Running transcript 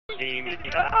team. We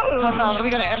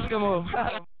got an Eskimo.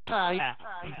 Yeah.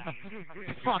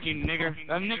 Fucking nigger.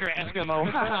 A nigger Eskimo.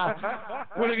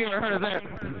 What have you ever heard of that?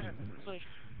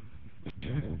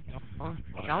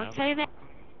 Don't say that.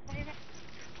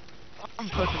 I'm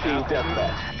such an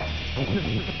asshole.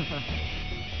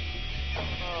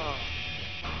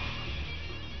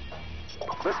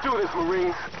 Let's do this,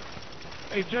 Marines.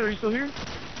 Hey, Jed, are you still here?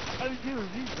 How did you do?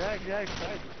 Yeah,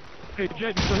 excited. Hey,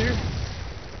 Jed, you still here?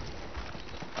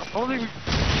 I don't think we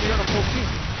got a full team.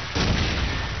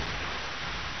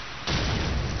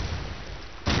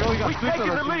 We only got We 6 taking on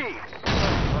our the team. lead.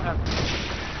 What happened?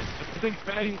 I think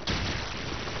Fatty...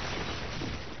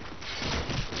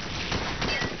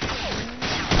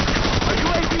 Our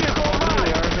UAV is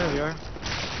online. There they are.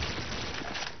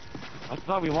 I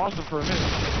thought we lost them for a minute.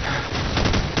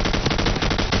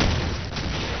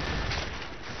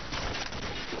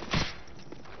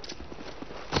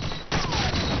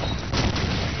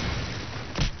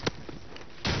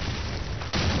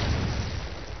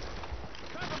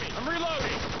 I'm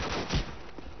reloading.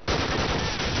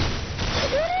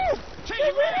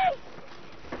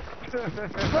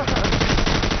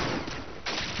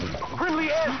 Friendly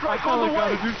airstrike That's all on I the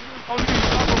gotta way. do. I was getting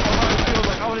shot from behind the field,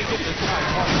 like, I wanna get this guy.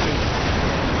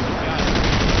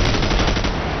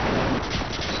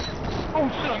 Oh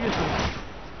shit, I missed him.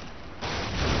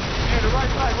 Yeah, the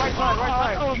right side.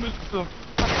 I missed him.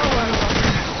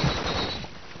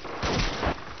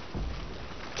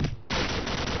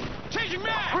 Changing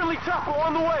mag. Friendly chopper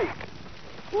on the way.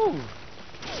 Woo.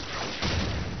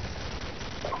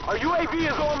 Our UAV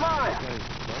is online.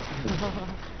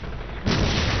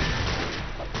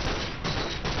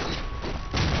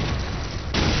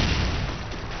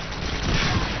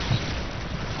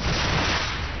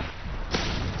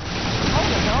 How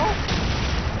the hell?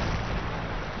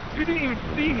 You didn't even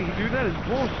see me, dude. That is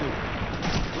bullshit.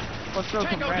 Let's throw some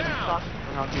Tango random down. shots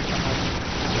around here.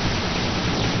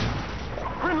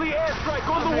 Friendly airstrike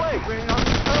on the way. Rain on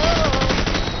me. Oh.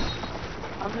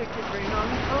 I'm making rain on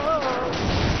me.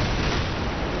 Oh.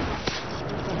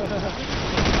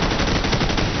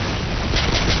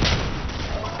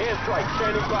 Airstrike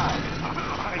standing by.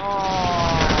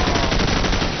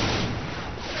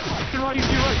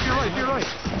 You're right.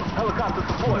 Helicopter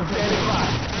support standing by.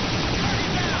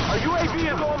 Our UAV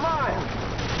is online.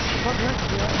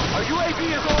 Our UAV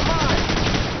is online.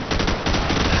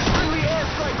 Friendly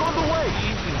airstrike on the way.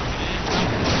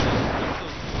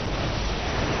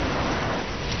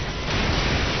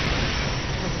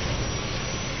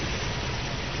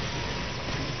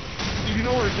 You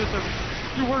know where it's just a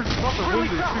few words about the Friendly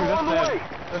windows too. chopper on the That's way. bad.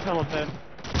 That's hella bad.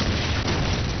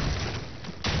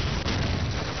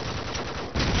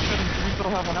 We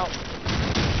still have one out.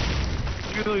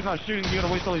 Even though he's not shooting, you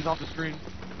gotta wait till he's off the screen.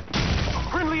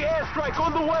 Friendly airstrike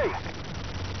on the way.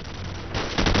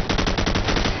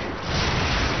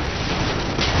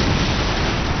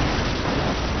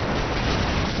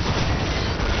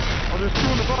 Oh, there's 2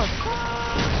 on the bus.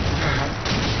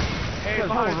 Hey,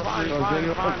 That's fine.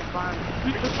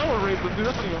 You can power raise them, dude.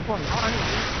 That's not even funny.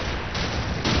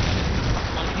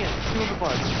 Yeah, 2 on the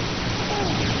bus.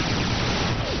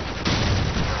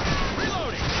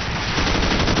 Reloading.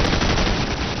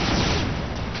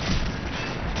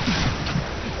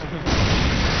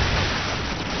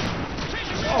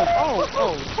 Oh,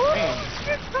 man.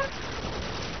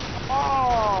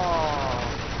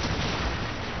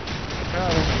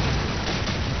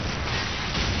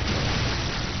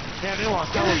 Damn, they lost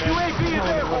hella bad. UAV is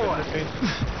airborne.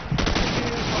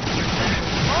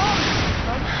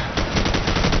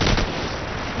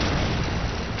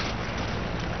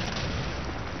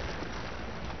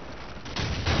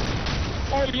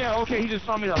 Oh, yeah, okay, he just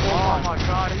saw me that whole Oh time. my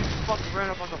god, he fucking ran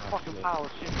up on the fucking pile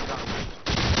of shit.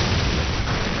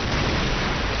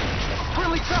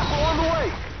 Friendly chopper on the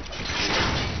way.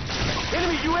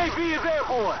 Enemy UAV is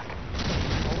airborne.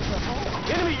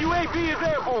 Enemy UAV is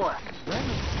airborne.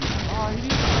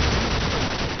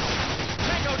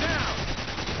 Tango down.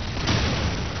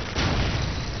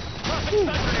 Perfect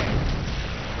stun grenade.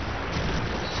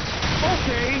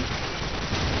 Okay.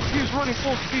 He was running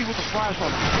full speed with the flash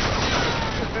on him.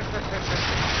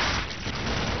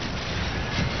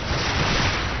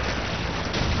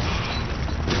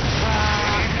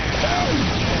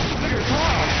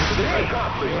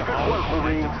 Good work,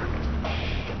 Marines.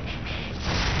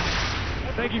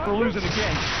 Thank you for losing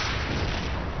again.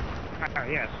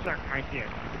 Yeah, suck my dick,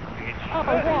 bitch. Oh,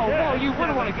 whoa, you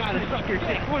wouldn't want a guy to suck your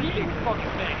dick. What do you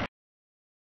fucking think?